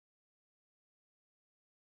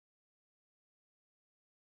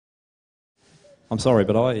I'm sorry,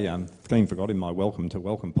 but I clean forgot in my welcome to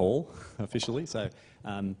welcome Paul officially. So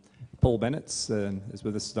Paul Bennetts is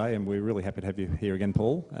with us today, and we're really happy to have you here again,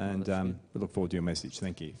 Paul. And we look forward to your message.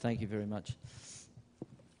 Thank you. Thank you very much.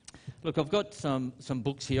 Look, I've got some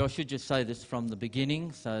books here. I should just say this from the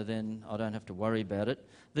beginning, so then I don't have to worry about it.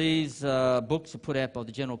 These books are put out by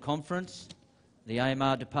the General Conference, the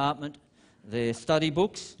AMR department. They're study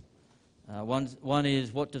books. One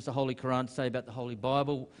is What Does the Holy Quran Say About the Holy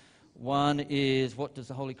Bible? One is What Does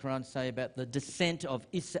the Holy Quran Say About the Descent of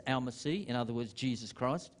Isa al-Masih, in other words, Jesus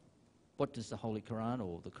Christ? What does the Holy Quran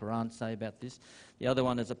or the Quran say about this? The other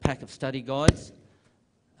one is a pack of study guides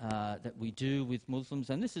that we do with Muslims.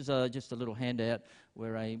 And this is just a little handout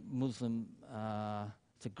where a Muslim,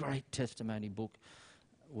 it's a great testimony book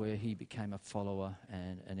where he became a follower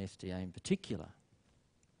and an SDA in particular.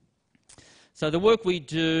 So the work we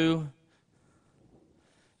do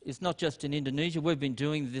is not just in Indonesia. We've been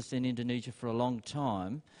doing this in Indonesia for a long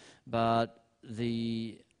time, but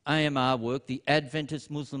the AMR work, the Adventist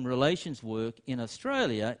Muslim Relations work in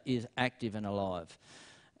Australia is active and alive.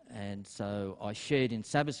 And so I shared in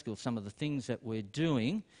Sabbath School some of the things that we're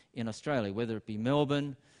doing in Australia, whether it be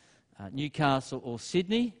Melbourne, Newcastle or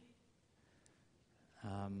Sydney.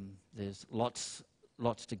 There's lots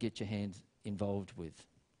to get your hands involved with.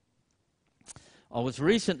 I was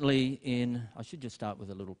recently I should just start with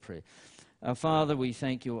a little prayer. Our Father, we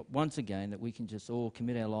thank you once again that we can just all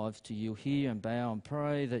commit our lives to you here and bow and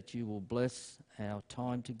pray that you will bless our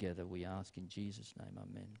time together. We ask in Jesus' name,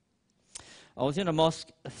 amen. I was in a mosque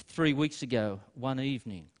 3 weeks ago, one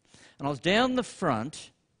evening, and I was down the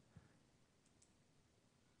front,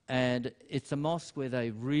 and it's a mosque where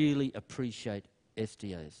they really appreciate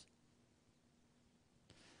SDAs.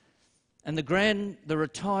 And the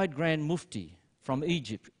retired Grand Mufti from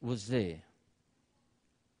Egypt was there.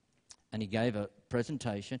 And he gave a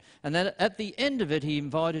presentation. And then at the end of it, he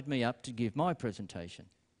invited me up to give my presentation.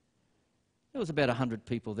 There was about 100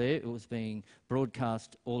 people there. It was being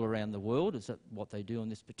broadcast all around the world. Is that what they do in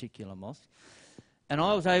this particular mosque? And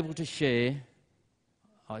I was able to share.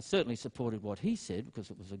 I certainly supported what he said because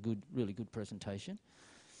it was a really good presentation.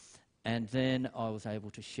 And then I was able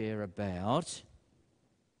to share about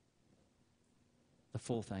the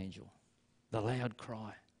fourth angel. The loud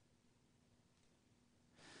cry.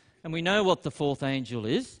 And we know what the fourth angel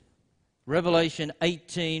is. Revelation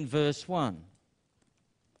 18 verse 1.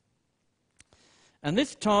 And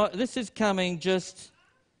this is coming just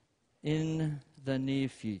in the near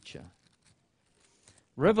future.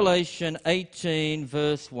 Revelation 18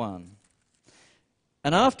 verse 1.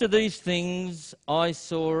 And after these things I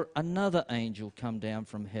saw another angel come down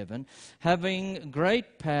from heaven, having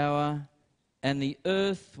great power, and the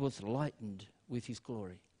earth was lightened with his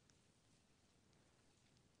glory.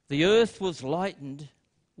 The earth was lightened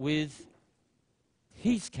with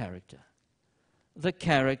his character, the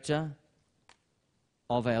character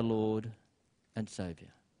of our Lord and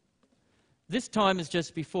Saviour. This time is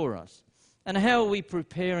just before us. And how are we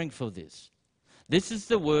preparing for this? This is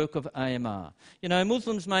the work of AMR. You know,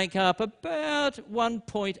 Muslims make up about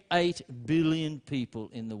 1.8 billion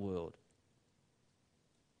people in the world.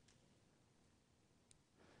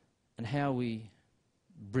 And how are we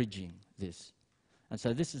bridging this? And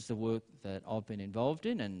so this is the work that I've been involved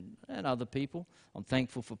in and other people. I'm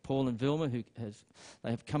thankful for Paul and Vilma they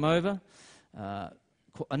have come over a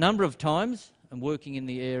number of times and working in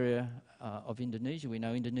the area of Indonesia. We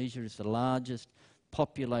know Indonesia is the largest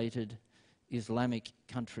populated Islamic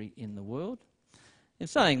country in the world. In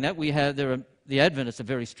saying that, the Adventists are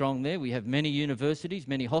very strong there. We have many universities,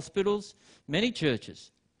 many hospitals, many churches,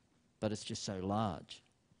 but it's just so large.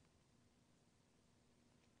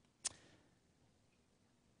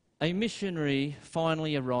 A missionary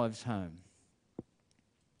finally arrives home.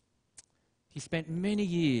 He spent many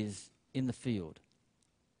years in the field.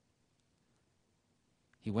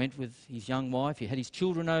 He went with his young wife. He had his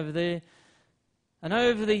children over there. And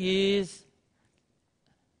over the years,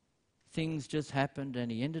 things just happened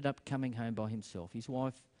and he ended up coming home by himself. His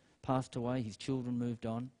wife passed away. His children moved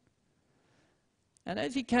on. And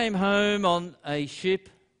as he came home on a ship,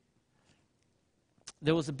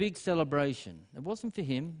 there was a big celebration. It wasn't for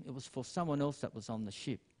him, it was for someone else that was on the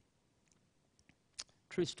ship.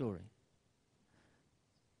 True story.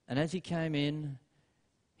 And as he came in,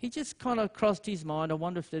 he just kind of crossed his mind, I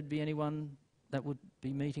wonder if there'd be anyone that would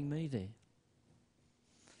be meeting me there.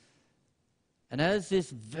 And as this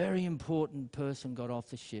very important person got off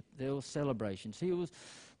the ship, there were celebrations.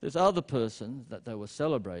 This other person that they were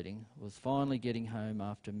celebrating was finally getting home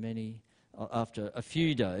after a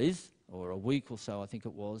few days, or a week or so I think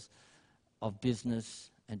it was, of business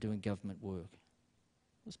and doing government work.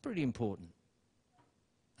 It was pretty important.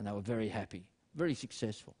 And they were very happy, very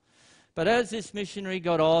successful. But as this missionary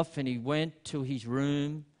got off and he went to his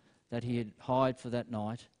room that he had hired for that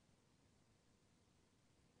night,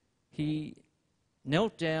 he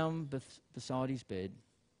knelt down beside his bed,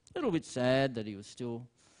 a little bit sad that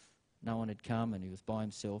no one had come and he was by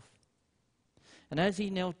himself. And as he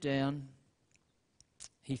knelt down,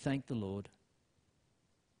 he thanked the Lord.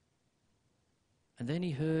 And then he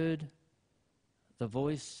heard the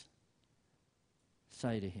voice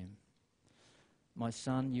say to him, "My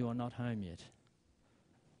son, you are not home yet.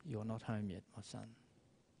 You are not home yet, my son.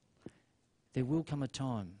 There will come a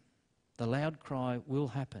time. The loud cry will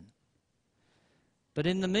happen. But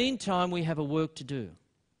in the meantime, we have a work to do."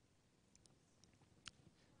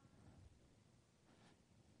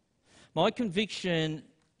 My conviction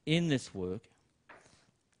in this work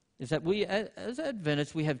is that we, as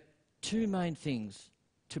Adventists, we have two main things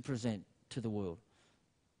to present to the world.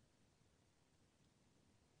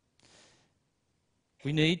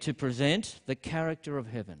 We need to present the character of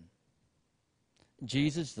heaven.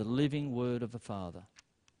 Jesus, the living Word of the Father.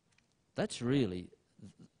 That's really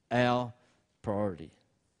our priority,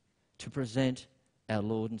 to present our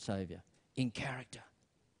Lord and Saviour in character,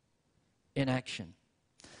 in action.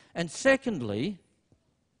 And secondly,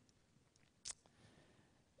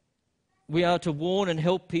 we are to warn and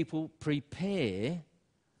help people prepare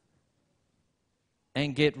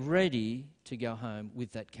and get ready to go home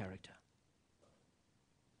with that character.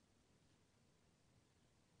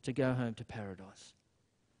 To go home to paradise,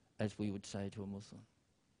 as we would say to a Muslim.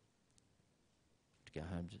 To go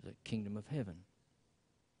home to the kingdom of heaven.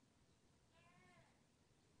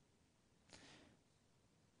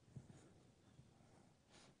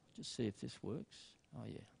 Just see if this works. Oh,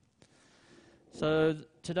 yeah. So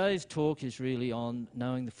today's talk is really on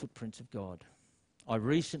knowing the footprints of God. I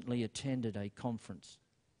recently attended a conference.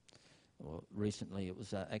 Well, recently, it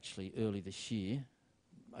was actually early this year,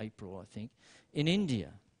 April, I think, in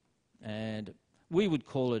India. And we would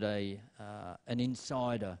call it an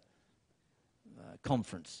insider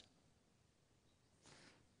conference.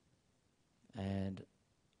 And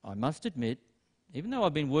I must admit, even though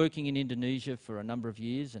I've been working in Indonesia for a number of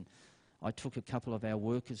years and I took a couple of our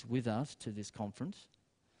workers with us to this conference,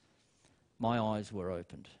 my eyes were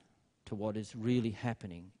opened to what is really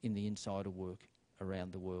happening in the insider work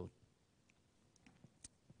around the world.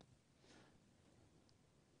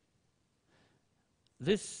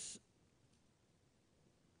 This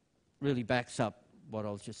really backs up what I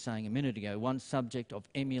was just saying a minute ago. One subject of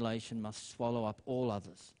emulation must swallow up all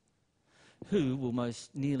others. Who will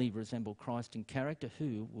most nearly resemble Christ in character?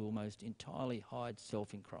 Who will most entirely hide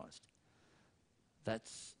self in Christ?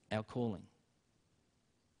 That's our calling.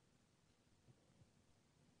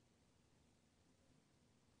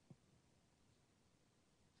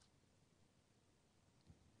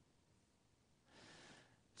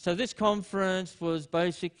 So this conference was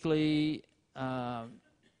basically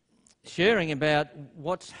sharing about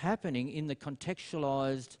what's happening in the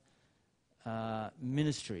contextualized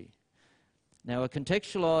ministry. Now,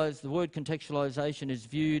 the word contextualization is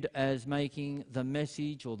viewed as making the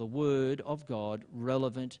message or the word of God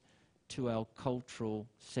relevant to our cultural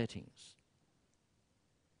settings.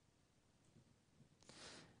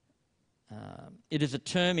 It is a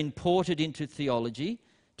term imported into theology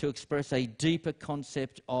to express a deeper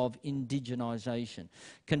concept of indigenization.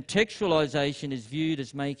 Contextualization is viewed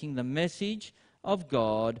as making the message of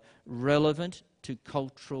God relevant to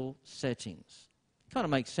cultural settings. Kind of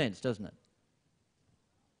makes sense, doesn't it?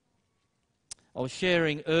 I was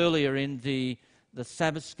sharing earlier in the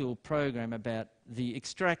Sabbath school program about the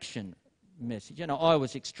extraction message. You know, I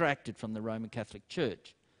was extracted from the Roman Catholic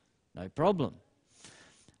Church. No problem.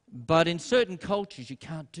 But in certain cultures, you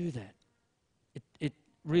can't do that. It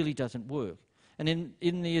really doesn't work. And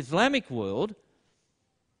in the Islamic world,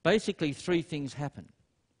 basically three things happen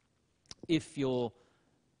if you're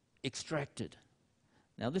extracted.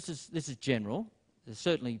 Now, this is general. There's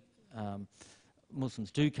certainly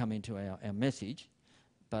Muslims do come into our message,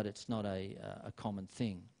 but it's not a common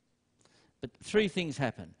thing. But three things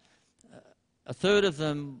happen. A third of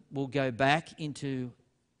them will go back into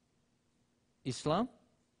Islam,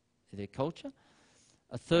 their culture.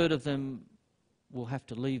 A third of them will have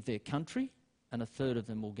to leave their country, and a third of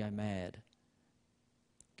them will go mad,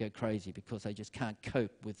 go crazy, because they just can't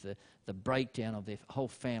cope with the breakdown of their whole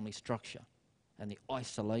family structure and the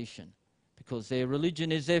isolation, because their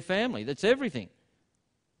religion is their family. That's everything.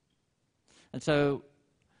 And so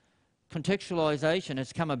contextualization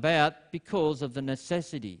has come about because of the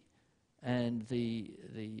necessity and the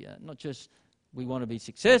not just we want to be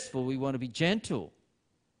successful, we want to be gentle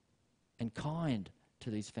and kind to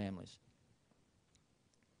these families.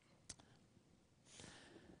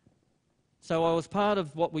 So I was part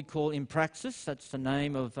of what we call In Praxis. That's the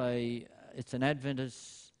name of it's an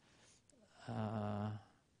Adventist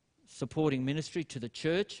supporting ministry to the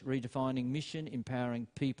church, redefining mission, empowering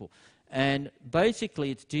people. And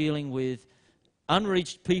basically it's dealing with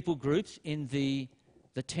unreached people groups in the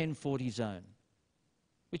 1040 zone,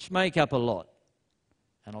 which make up a lot.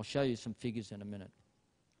 And I'll show you some figures in a minute.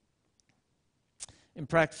 In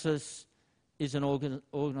Praxis is an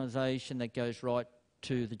organisation that goes right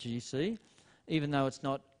to the GC. Even though it's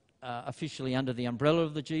not officially under the umbrella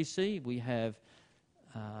of the GC, we have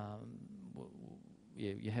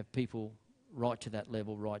you have people right to that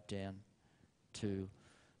level, right down to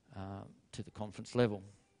the conference level.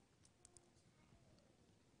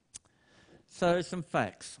 So some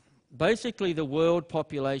facts. Basically, the world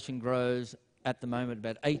population grows at the moment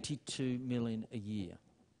about 82 million a year.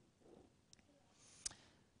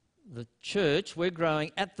 The church, we're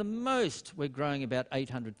growing at the most, we're growing about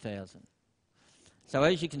 800,000. So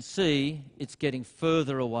as you can see, it's getting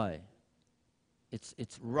further away.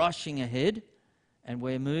 It's rushing ahead, and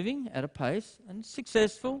we're moving at a pace, and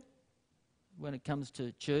successful when it comes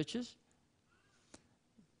to churches.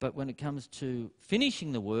 But when it comes to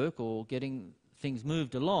finishing the work or getting things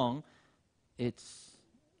moved along, it's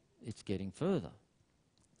getting further.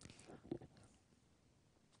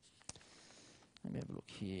 Let me have a look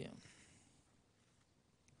here.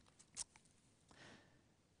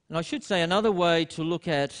 And I should say another way to look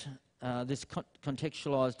at this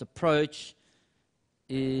contextualised approach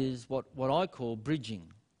is what I call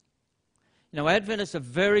bridging. You know, Adventists are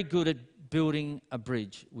very good at building a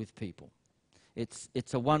bridge with people.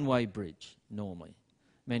 It's a one-way bridge, normally.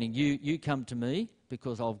 Meaning you come to me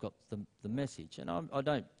because I've got the message. And I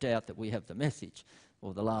don't doubt that we have the message,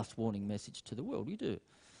 or the last warning message to the world. We do.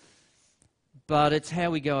 But it's how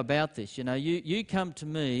we go about this. You know, you come to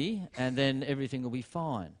me and then everything will be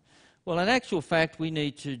fine. Well, in actual fact, we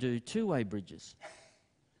need to do two-way bridges.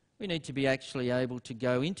 We need to be actually able to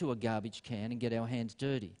go into a garbage can and get our hands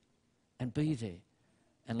dirty and be there.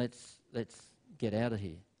 And let's get out of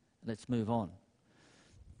here. Let's move on.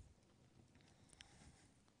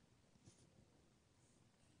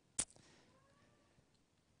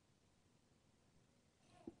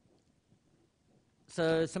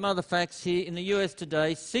 So some other facts here. In the US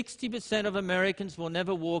today, 60% of Americans will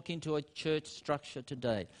never walk into a church structure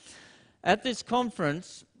today. At this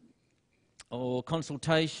conference, or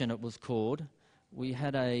consultation it was called, we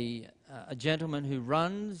had a gentleman who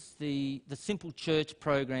runs the Simple Church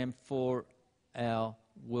program for our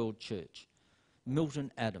world church,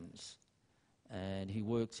 Milton Adams. And he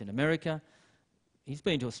works in America. He's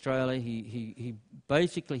been to Australia. He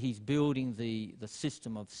basically he's building the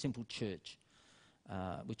system of Simple Church,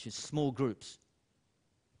 which is small groups.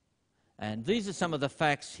 And these are some of the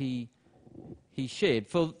facts he shared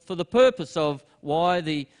for the purpose of why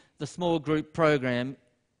the small group program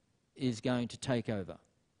is going to take over.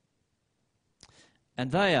 And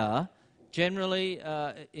they are, generally,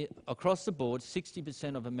 across the board,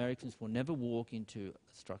 60% of Americans will never walk into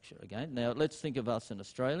a structure again. Now, let's think of us in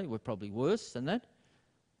Australia. We're probably worse than that.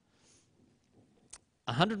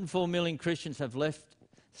 104 million Christians have left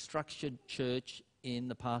structured church in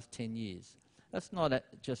the past 10 years. That's not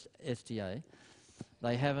just SDA.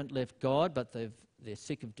 They haven't left God, but they're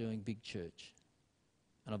sick of doing big church.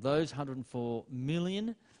 And of those 104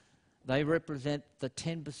 million, they represent the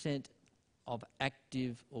 10% of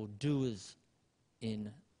active or doers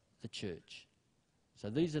in the church. So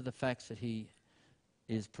these are the facts that he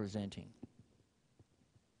is presenting.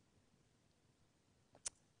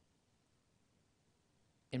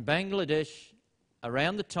 In Bangladesh,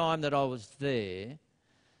 around the time that I was there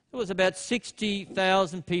was about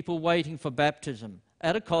 60,000 people waiting for baptism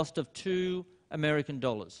at a cost of $2 American.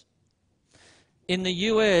 In the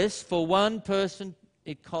US, for one person,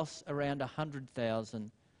 it costs around $100,000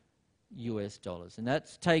 US dollars. And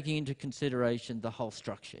that's taking into consideration the whole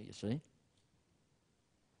structure, you see.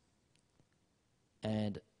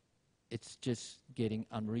 And it's just getting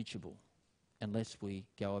unreachable unless we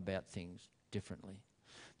go about things differently.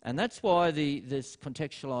 And that's why this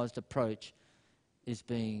contextualised approach is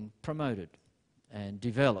being promoted and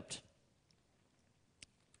developed.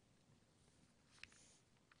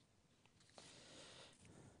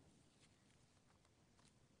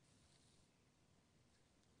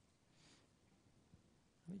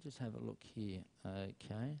 Let me just have a look here.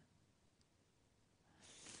 Okay.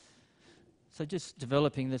 So just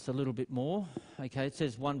developing this a little bit more. Okay, it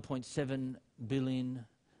says 1.7 billion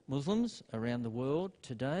Muslims around the world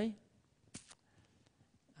today.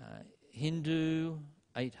 Hindu,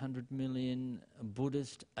 800 million.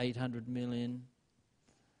 Buddhist, 800 million.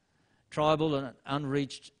 Tribal and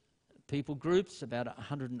unreached people groups, about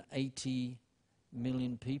 180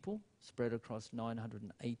 million people spread across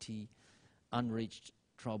 980 unreached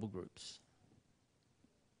tribal groups.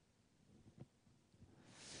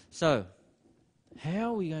 So,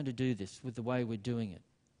 how are we going to do this with the way we're doing it?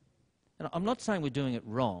 And I'm not saying we're doing it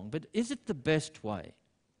wrong, but is it the best way?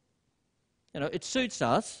 It suits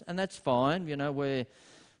us, and that's fine.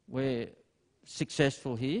 We're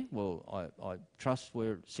successful here. Well, I trust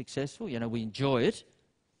we're successful. We enjoy it.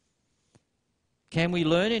 Can we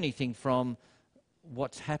learn anything from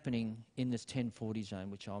what's happening in this 1040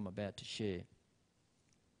 zone, which I'm about to share?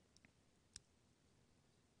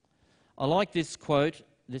 I like this quote,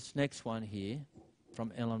 this next one here,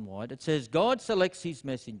 from Ellen White. It says, God selects his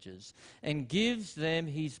messengers and gives them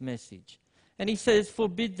his message. And he says,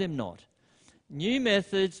 forbid them not. New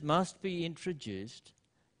methods must be introduced.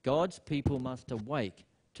 God's people must awake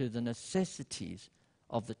to the necessities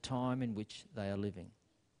of the time in which they are living.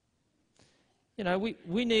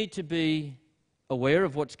 We need to be aware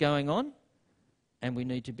of what's going on, and we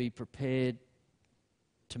need to be prepared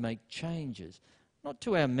to make changes. Not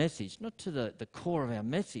to our message, not to the core of our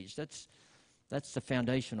message. That's the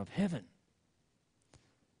foundation of heaven.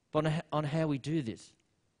 But on how we do this.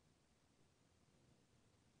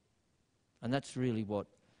 And that's really what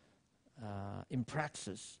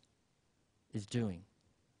Impraxis is doing.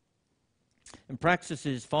 Impraxis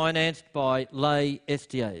is financed by lay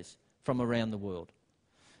SDAs from around the world.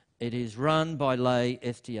 It is run by lay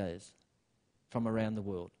SDAs from around the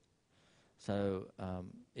world. So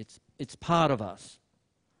it's part of us.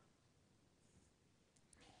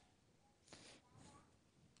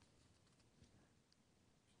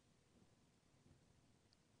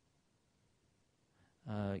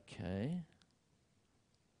 Okay.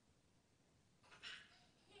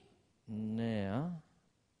 Now,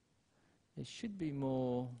 there should be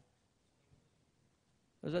more.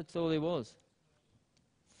 Oh, that's all there was.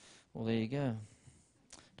 Well, there you go.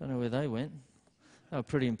 Don't know where they went. They were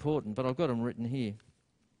pretty important, but I've got them written here.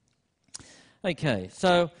 Okay,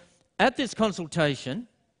 so at this consultation,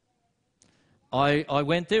 I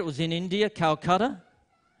went there. It was in India, Calcutta.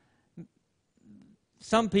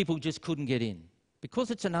 Some people just couldn't get in.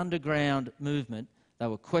 Because it's an underground movement, they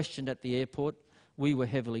were questioned at the airport. We were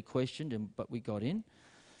heavily questioned, but we got in.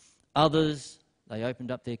 Others, they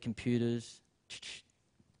opened up their computers.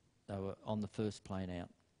 They were on the first plane out.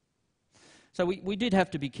 So we did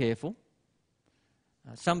have to be careful.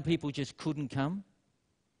 Some people just couldn't come.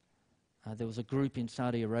 There was a group in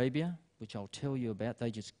Saudi Arabia, which I'll tell you about.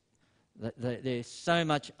 They're so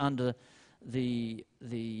much under the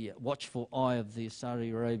watchful eye of the Saudi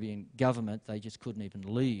Arabian government, they just couldn't even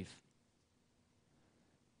leave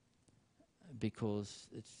because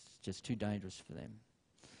it's just too dangerous for them.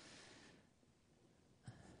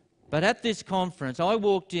 But at this conference, I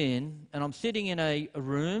walked in and I'm sitting in a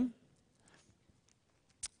room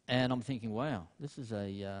and I'm thinking, wow, this is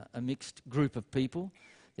a mixed group of people.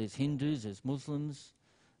 There's Hindus, there's Muslims,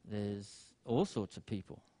 there's all sorts of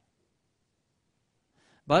people.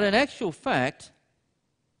 But in actual fact,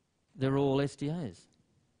 they're all SDAs.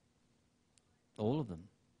 All of them.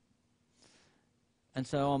 And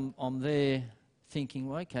so I'm there thinking,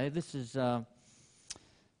 well, okay, this is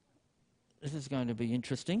going to be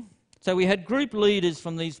interesting. So we had group leaders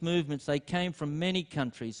from these movements. They came from many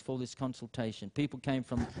countries for this consultation. People came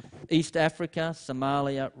from East Africa,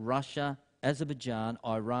 Somalia, Russia, Azerbaijan,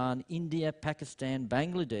 Iran, India, Pakistan,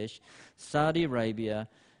 Bangladesh, Saudi Arabia,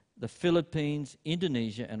 the Philippines,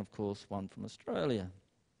 Indonesia, and of course one from Australia.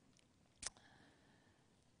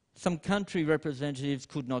 Some country representatives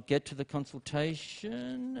could not get to the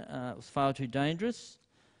consultation. It was far too dangerous.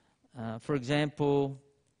 For example,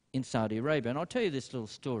 in Saudi Arabia. And I'll tell you this little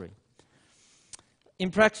story.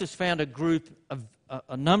 Impraxis found a group of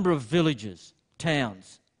a number of villages,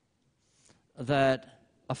 towns, that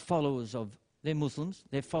are followers of, they're Muslims,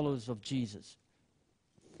 they're followers of Jesus.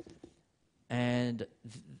 And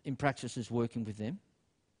Impraxis is working with them.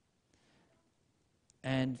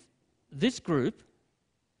 And this group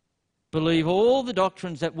believe all the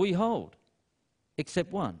doctrines that we hold,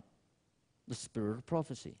 except one, the spirit of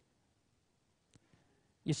prophecy.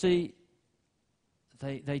 You see,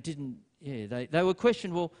 they didn't, they were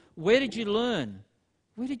questioned, well, where did you learn?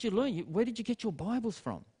 Where did you learn? Where did you get your Bibles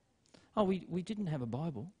from? Oh, we didn't have a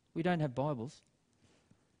Bible. We don't have Bibles.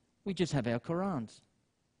 We just have our Qurans.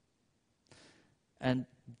 And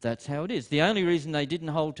that's how it is. The only reason they didn't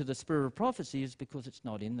hold to the spirit of prophecy is because it's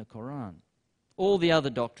not in the Quran. All the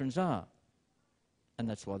other doctrines are. And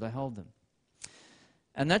that's why they hold them.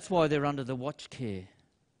 And that's why they're under the watch care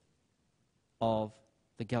of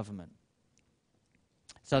the government.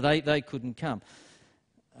 So they couldn't come.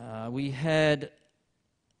 We had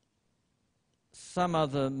some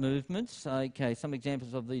other movements. Okay, some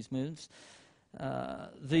examples of these movements.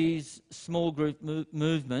 These small group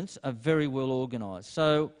movements are very well organised.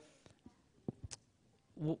 So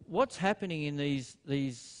what's happening in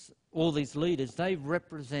all these leaders, they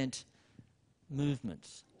represent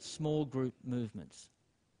movements, small group movements.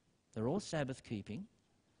 They're all Sabbath keeping.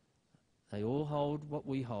 They all hold what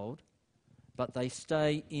we hold, but they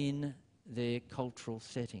stay in their cultural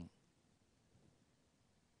setting.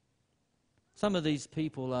 Some of these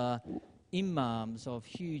people are imams of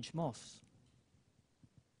huge mosques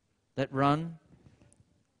that run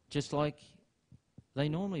just like they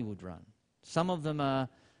normally would run. Some of them are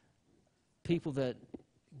people that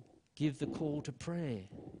give the call to prayer.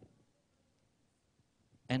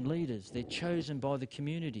 And leaders, they're chosen by the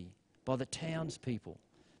community, by the townspeople,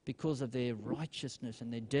 because of their righteousness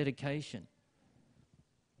and their dedication.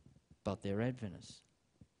 But they're Adventists.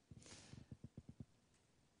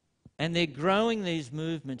 And they're growing these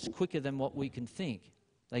movements quicker than what we can think.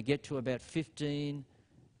 They get to about 15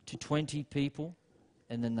 to 20 people,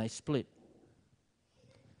 and then they split.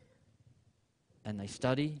 And they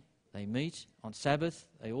study, they meet on Sabbath,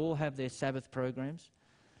 they all have their Sabbath programs.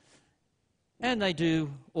 And they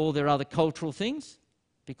do all their other cultural things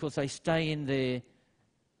because they stay in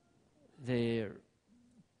their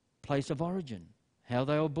place of origin, how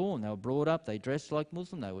they were born. They were brought up, they dressed like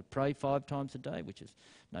Muslim, they would pray 5 times a day, which is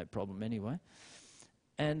no problem anyway.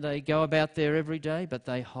 And they go about there every day, but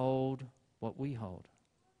they hold what we hold.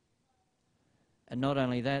 And not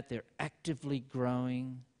only that, they're actively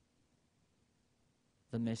growing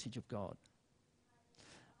the message of God.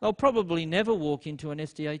 They'll probably never walk into an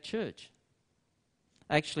SDA church.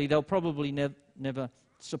 Actually, they'll probably never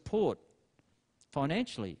support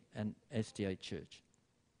financially an SDA church,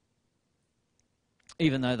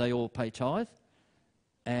 even though they all pay tithe,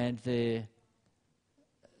 and they're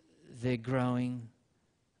growing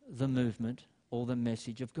the movement or the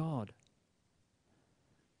message of God.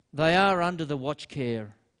 They are under the watch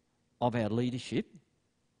care of our leadership.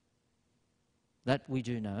 That we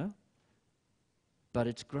do know. But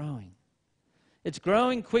it's growing. It's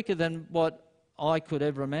growing quicker than what I could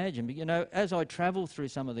ever imagine. But, you know, as I travel through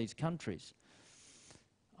some of these countries,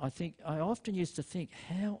 I often used to think,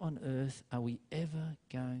 how on earth are we ever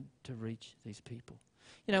going to reach these people?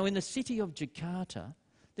 You know, in the city of Jakarta,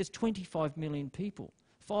 there's 25 million people.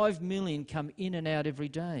 5 million come in and out every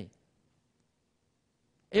day.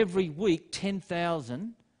 Every week,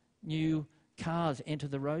 10,000 new cars enter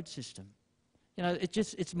the road system. You know,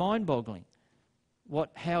 it's mind-boggling.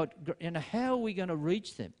 How are we going to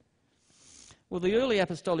reach them? Well, the early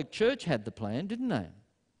apostolic church had the plan, didn't they?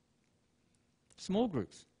 Small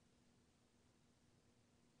groups.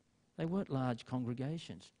 They weren't large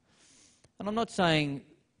congregations. And I'm not saying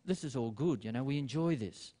this is all good, you know, we enjoy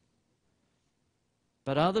this.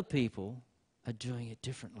 But other people are doing it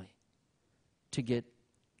differently to get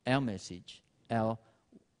our message, our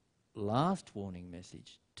last warning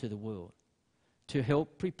message to the world, to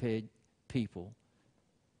help prepare people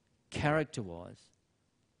character-wise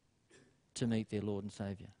to meet their Lord and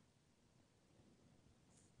Saviour.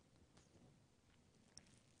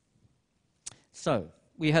 So,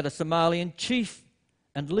 we had a Somalian chief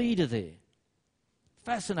and leader there.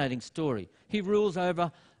 Fascinating story. He rules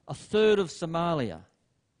over a third of Somalia.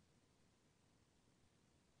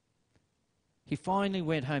 He finally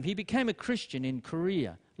went home. He became a Christian in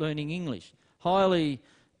Korea, learning English. Highly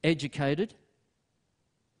educated.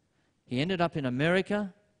 He ended up in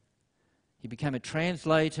America. He became a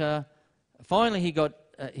translator. Finally,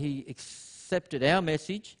 he accepted our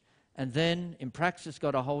message, and then in Praxis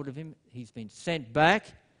got a hold of him. He's been sent back,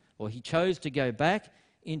 or he chose to go back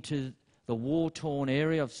into the war-torn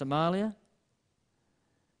area of Somalia.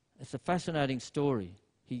 It's a fascinating story.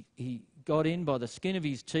 He got in by the skin of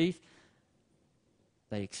his teeth.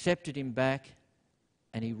 They accepted him back,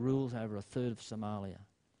 and he rules over a third of Somalia.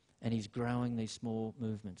 And he's growing these small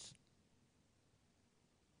movements.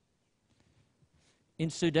 In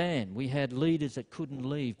Sudan, we had leaders that couldn't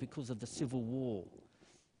leave because of the civil war.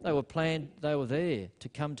 They were there to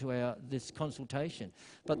come to this consultation,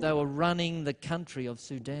 but they were running the country of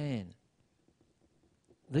Sudan.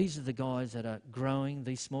 These are the guys that are growing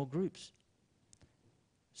these small groups,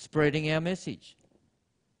 spreading our message.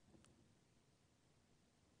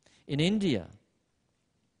 In India,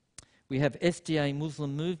 we have SDA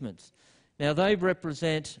Muslim movements. Now, they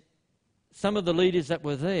represent some of the leaders that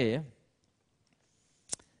were there.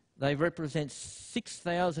 They represent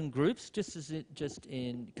 6,000 groups, just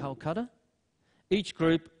in Calcutta. Each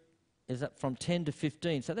group is up from 10 to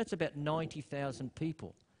 15, so that's about 90,000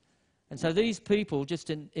 people. And so these people just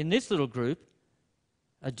in this little group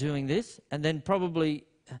are doing this, and then probably,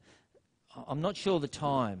 I'm not sure the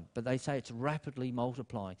time, but they say it's rapidly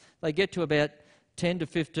multiplying. They get to about 10 to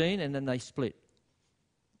 15 and then they split.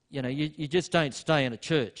 You know, you just don't stay in a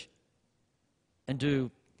church and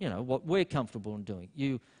do, you know, what we're comfortable in doing.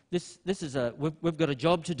 We've got a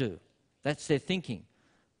job to do. That's their thinking.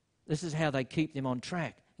 This is how they keep them on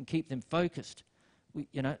track and keep them focused.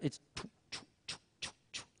 It's...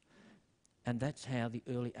 And that's how the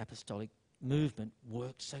early apostolic movement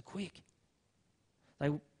worked so quick.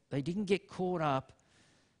 They didn't get caught up,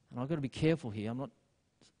 and I've got to be careful here. I'm not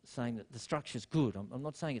saying that the structure's good. I'm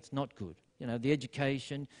not saying it's not good. You know, the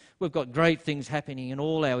education, we've got great things happening in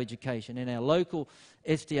all our education, in our local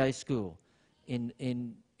SDA school,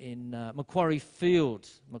 in Macquarie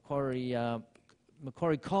Fields, Macquarie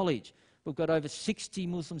College. We've got over 60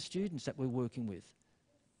 Muslim students that we're working with.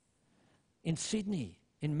 In Sydney,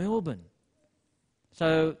 in Melbourne.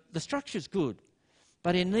 So the structure's good.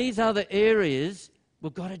 But in these other areas,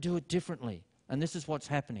 we've got to do it differently. And this is what's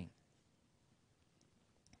happening.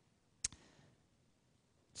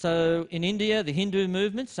 So in India, the Hindu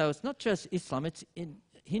movement, so it's not just Islam, it's in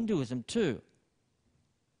Hinduism too.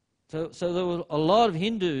 So there were a lot of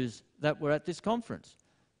Hindus that were at this conference.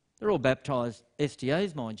 They're all baptised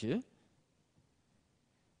SDAs, mind you.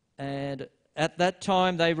 And at that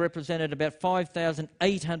time, they represented about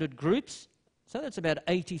 5,800 groups. So that's about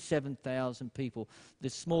 87,000 people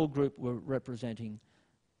this small group were representing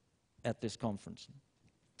at this conference.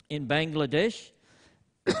 In Bangladesh,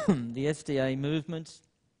 the SDA movements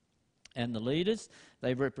and the leaders,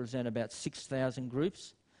 they represent about 6,000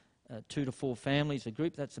 groups, 2 to 4 families a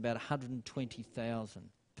group. That's about 120,000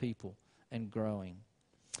 people and growing.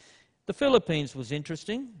 The Philippines was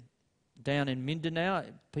interesting. Down in Mindanao,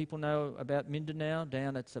 people know about Mindanao.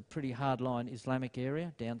 It's a pretty hardline Islamic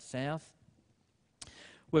area down south.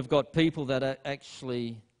 We've got people that are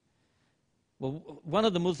actually, well, one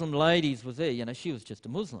of the Muslim ladies was there. You know, she was just a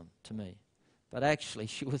Muslim to me. But actually,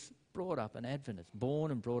 she was brought up an Adventist, born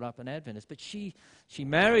and brought up an Adventist. But she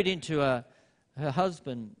married into her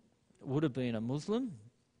husband would have been a Muslim.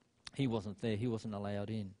 He wasn't there. He wasn't allowed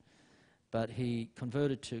in. But he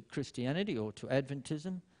converted to Christianity or to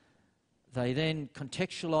Adventism. They then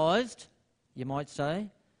contextualized, you might say,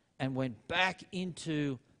 and went back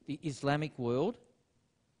into the Islamic world.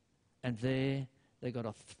 And there they got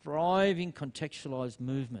a thriving contextualized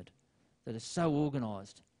movement that is so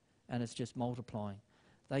organised, and it's just multiplying.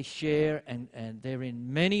 They share and they're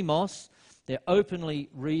in many mosques. They're openly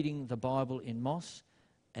reading the Bible in mosques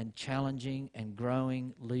and challenging and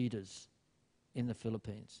growing leaders in the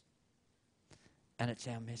Philippines. And it's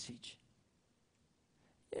our message.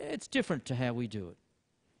 Yeah, it's different to how we do it.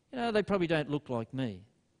 You know, they probably don't look like me.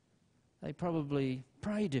 They probably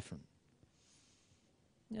pray different.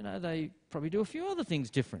 You know, they probably do a few other things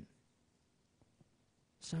different.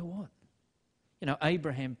 So what? You know,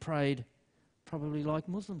 Abraham prayed probably like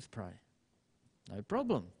Muslims pray. No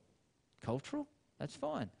problem. Cultural, that's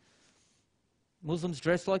fine. Muslims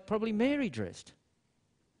dress like probably Mary dressed,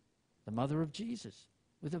 the mother of Jesus,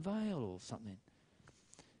 with a veil or something.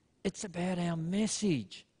 It's about our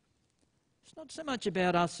message. It's not so much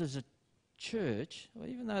about us as a church, well,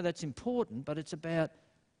 even though that's important, but it's about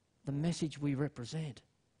the message we represent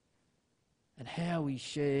and how we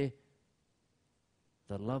share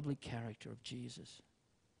the lovely character of Jesus.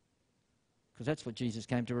 Because that's what Jesus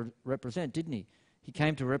came to represent, didn't he? He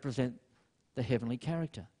came to represent the heavenly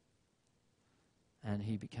character. And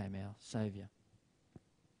he became our Saviour.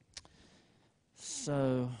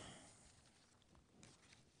 So,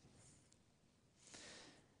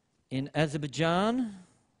 in Azerbaijan,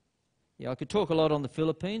 I could talk a lot on the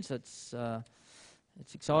Philippines. It's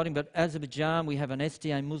exciting, but Azerbaijan, we have an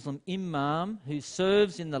SDA Muslim imam who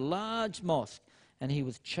serves in the large mosque, and he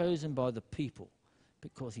was chosen by the people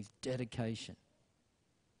because his dedication.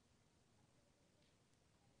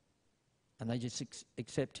 And they just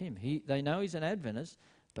accept him. They know he's an Adventist,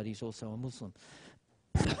 but he's also a Muslim.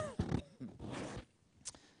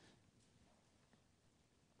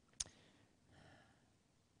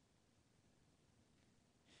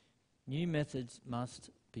 New methods must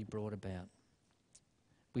be brought about.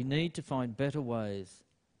 We need to find better ways.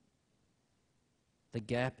 The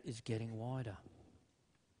gap is getting wider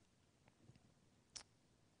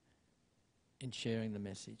in sharing the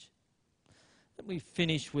message. Let me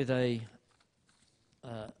finish with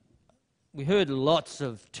we heard lots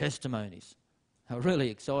of testimonies. They were really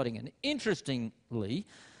exciting. And interestingly,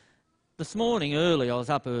 this morning early, I was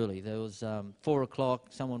up early. There was 4 o'clock.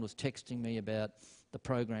 Someone was texting me about the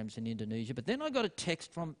programs in Indonesia. But then I got a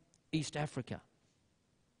text from East Africa.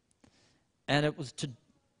 And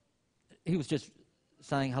he was just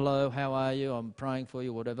saying, hello, how are you? I'm praying for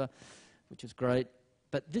you, whatever, which is great.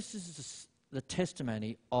 But this is the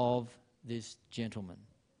testimony of this gentleman.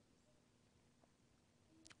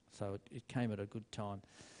 So it came at a good time.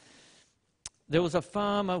 There was a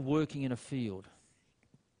farmer working in a field.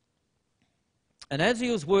 And as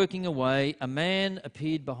he was working away, a man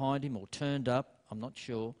appeared behind him or turned up, I'm not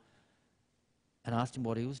sure, and asked him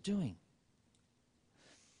what he was doing.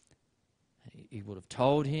 He would have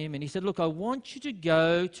told him, and he said, look, I want you to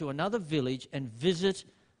go to another village and visit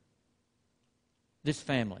this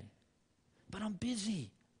family. But I'm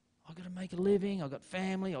busy. I've got to make a living. I've got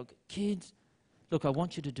family. I've got kids. Look, I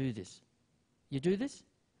want you to do this. You do this?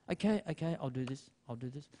 Okay, I'll do this.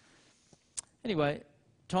 Anyway,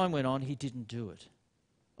 time went on. He didn't do it.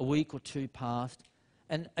 A week or two passed,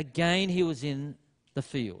 and again he was in the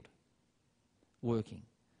field working.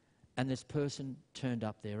 And this person turned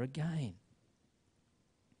up there again.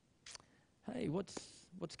 Hey,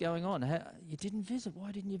 what's going on? You didn't visit.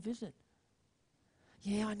 Why didn't you visit?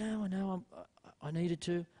 Yeah, I know. I needed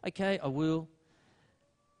to. Okay, I will.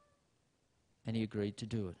 And he agreed to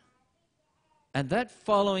do it. And that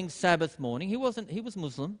following Sabbath morning, he was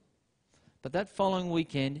Muslim, but that following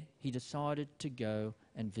weekend, he decided to go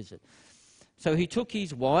and visit. So he took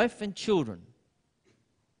his wife and children.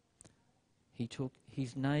 He took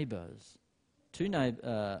his neighbours,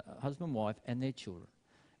 husband and wife, and their children.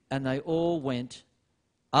 And they all went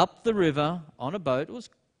up the river on a boat. It was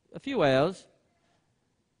a few hours.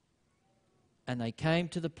 And they came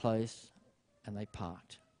to the place and they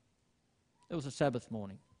parked. It was a Sabbath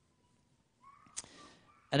morning.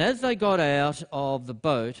 And as they got out of the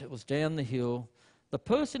boat, it was down the hill, the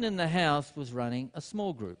person in the house was running a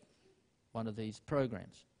small group, one of these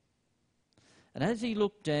programs. And as he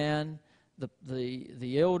looked down,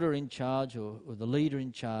 the elder in charge or the leader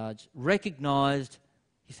in charge recognised,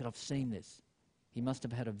 he said, I've seen this. He must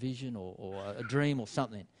have had a vision or a dream or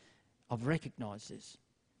something. I've recognised this.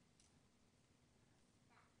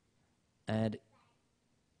 And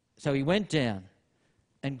so he went down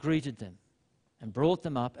and greeted them and brought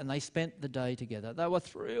them up, and they spent the day together. They were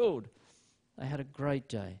thrilled. They had a great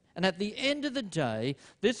day. And at the end of the day,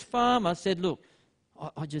 this farmer said, look,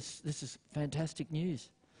 this is fantastic news.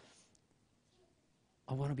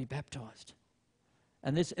 I want to be baptised.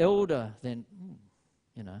 And this elder then,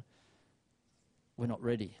 we're not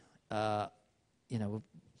ready. That's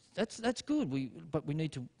good, but we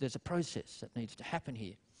need to, there's a process that needs to happen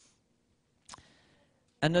here.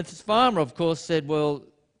 And this farmer, of course, said, well,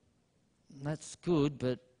 that's good,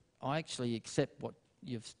 but I actually accept what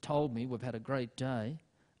you've told me. We've had a great day.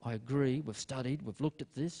 I agree. We've studied. We've looked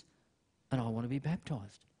at this. And I want to be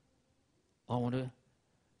baptised. I want to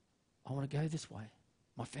go this way.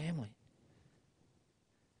 My family.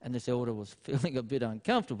 And this elder was feeling a bit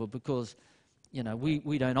uncomfortable because,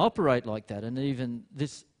 we don't operate like that. And even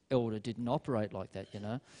this elder didn't operate like that,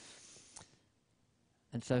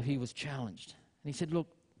 And so he was challenged. And he said, look,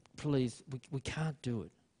 please, we can't do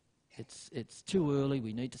it. It's too early.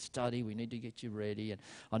 We need to study. We need to get you ready. And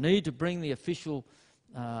I need to bring the official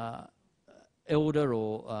elder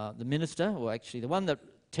or the minister, or actually the one that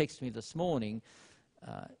texted me this morning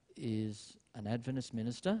is an Adventist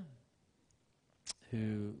minister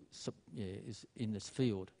who is in this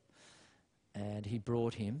field. And he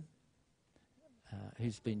brought him,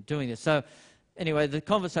 who's been doing this. So anyway, the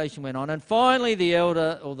conversation went on. And finally the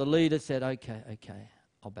elder or the leader said, okay,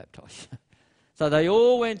 I'll baptise you. So they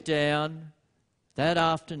all went down that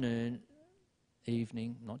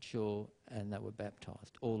evening, not sure, and they were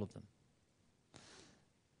baptised, all of them.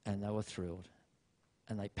 And they were thrilled.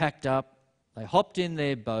 And they packed up, they hopped in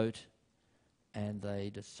their boat, and they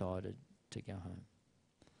decided to go home.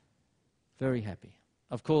 Very happy.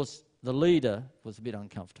 Of course, the leader was a bit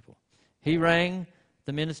uncomfortable. He rang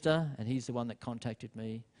the minister, and he's the one that contacted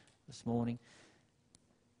me this morning,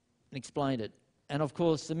 and explained it. And of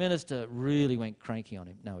course, the minister really went cranky on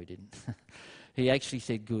him. No, he didn't. He actually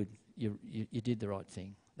said, good, you did the right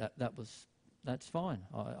thing. That's fine.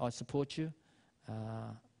 I support you.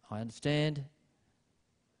 I understand.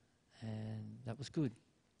 And that was good.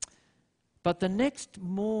 But the next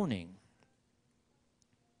morning,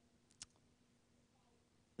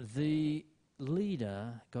 the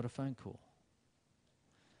leader got a phone call.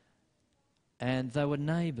 And they were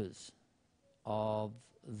neighbours of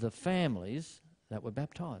the families that were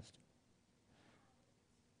baptised.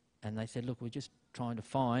 And they said, look, we're just trying to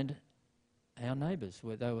find our neighbours.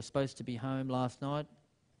 They were supposed to be home last night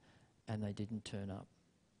and they didn't turn up.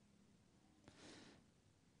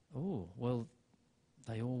 Oh, well,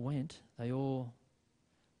 they all went. They all,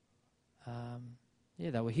 Yeah,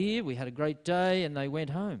 they were here, we had a great day, and they went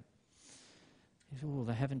home. He said, oh,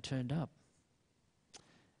 they haven't turned up.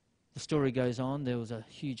 The story goes on, there was a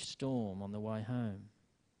huge storm on the way home,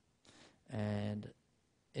 and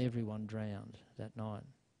everyone drowned that night.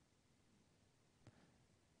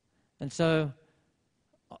 And so,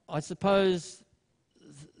 I suppose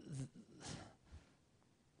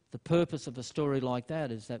the purpose of a story like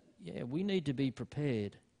that is that, yeah, we need to be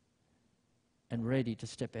prepared and ready to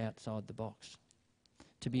step outside the box,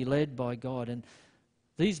 to be led by God. And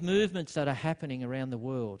these movements that are happening around the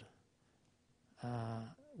world,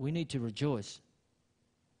 we need to rejoice.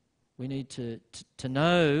 We need to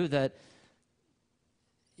know that,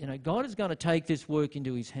 you know, God is going to take this work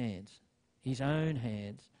into his hands, his own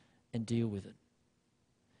hands, and deal with it.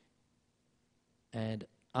 And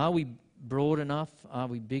are we broad enough? Are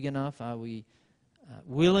we big enough? Are we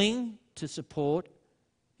willing to support,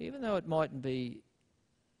 even though it mightn't be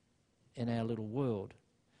in our little world?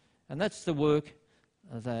 And that's the work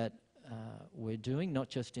that we're doing, not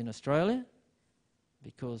just in Australia,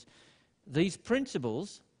 because these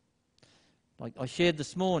principles, like I shared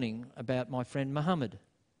this morning about my friend Muhammad,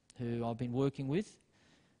 who I've been working with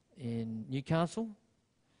in Newcastle.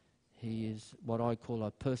 He is what I call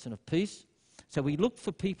a person of peace. So we look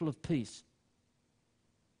for people of peace.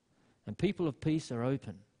 And people of peace are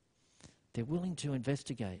open. They're willing to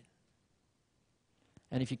investigate.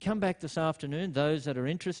 And if you come back this afternoon, those that are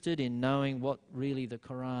interested in knowing what really the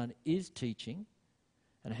Quran is teaching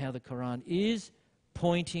and how the Quran is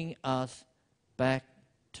pointing us back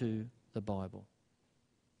to the Bible.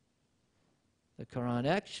 The Quran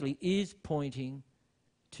actually is pointing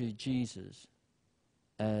to Jesus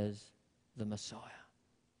as the Messiah,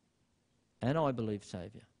 and I believe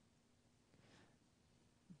Saviour.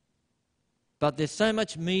 But there's so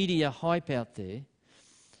much media hype out there,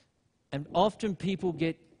 and often people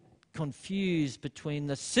get confused between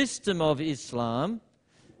the system of Islam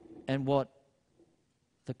and what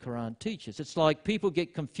the Quran teaches. It's like people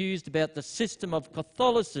get confused about the system of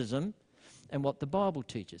Catholicism and what the Bible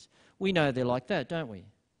teaches. We know they're like that, don't we?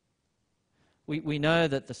 We know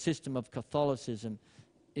that the system of Catholicism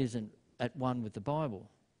isn't at one with the Bible.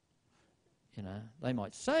 You know, they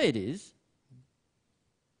might say it is,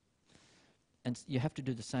 and you have to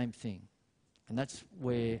do the same thing. And that's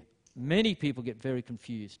where many people get very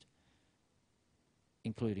confused,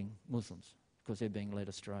 including Muslims, because they're being led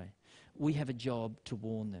astray. We have a job to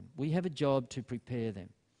warn them. We have a job to prepare them.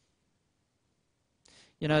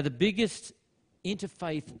 You know, the biggest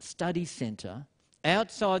interfaith study centre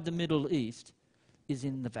outside the Middle East is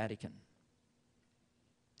in the Vatican.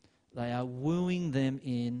 They are wooing them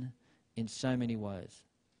in so many ways.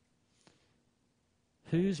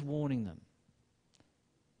 Who's warning them?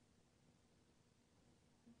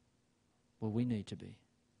 Well, we need to be.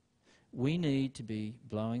 We need to be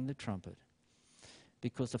blowing the trumpet,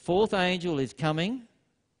 because the fourth angel is coming,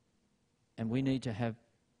 and we need to have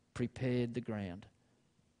prepared the ground,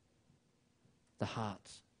 the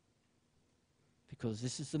hearts, because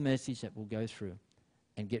this is the message that will go through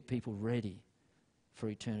and get people ready for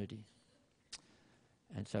eternity.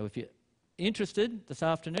 And so if you're interested this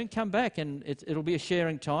afternoon, come back, and it'll be a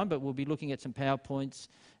sharing time, but we'll be looking at some PowerPoints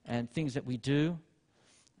and things that we do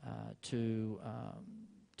to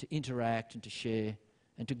interact and to share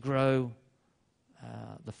and to grow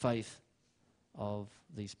the faith of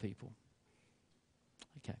these people.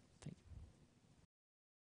 Okay, thank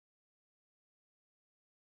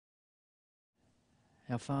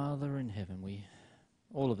you. Our Father in heaven,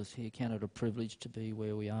 all of us here count it a privilege to be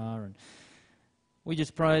where we are, and we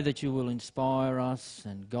just pray that you will inspire us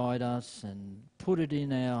and guide us and put it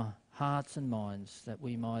in our hearts and minds that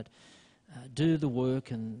we might do the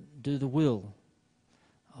work and do the will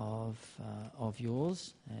of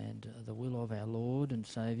yours and the will of our Lord and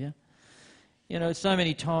Saviour. You know, so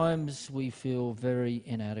many times we feel very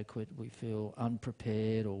inadequate, we feel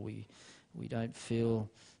unprepared, or we don't feel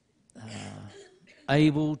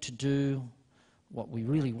able to do what we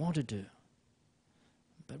really want to do.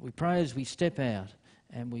 But we pray as we step out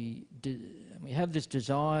and we have this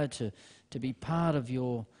desire to be part of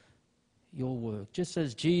your work, just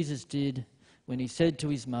as Jesus did when he said to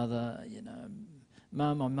his mother, you know,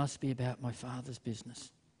 Mum, I must be about my Father's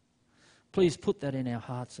business. Please put that in our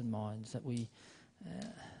hearts and minds, that we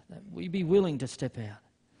be willing to step out.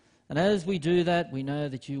 And as we do that, we know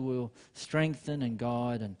that you will strengthen and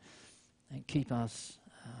guide and keep us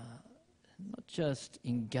not just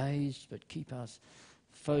engaged, but keep us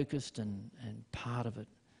focused and part of it.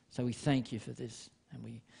 So we thank you for this, and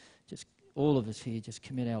we just, all of us here, just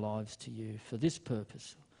commit our lives to you for this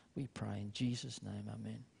purpose. We pray in Jesus' name,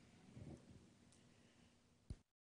 amen.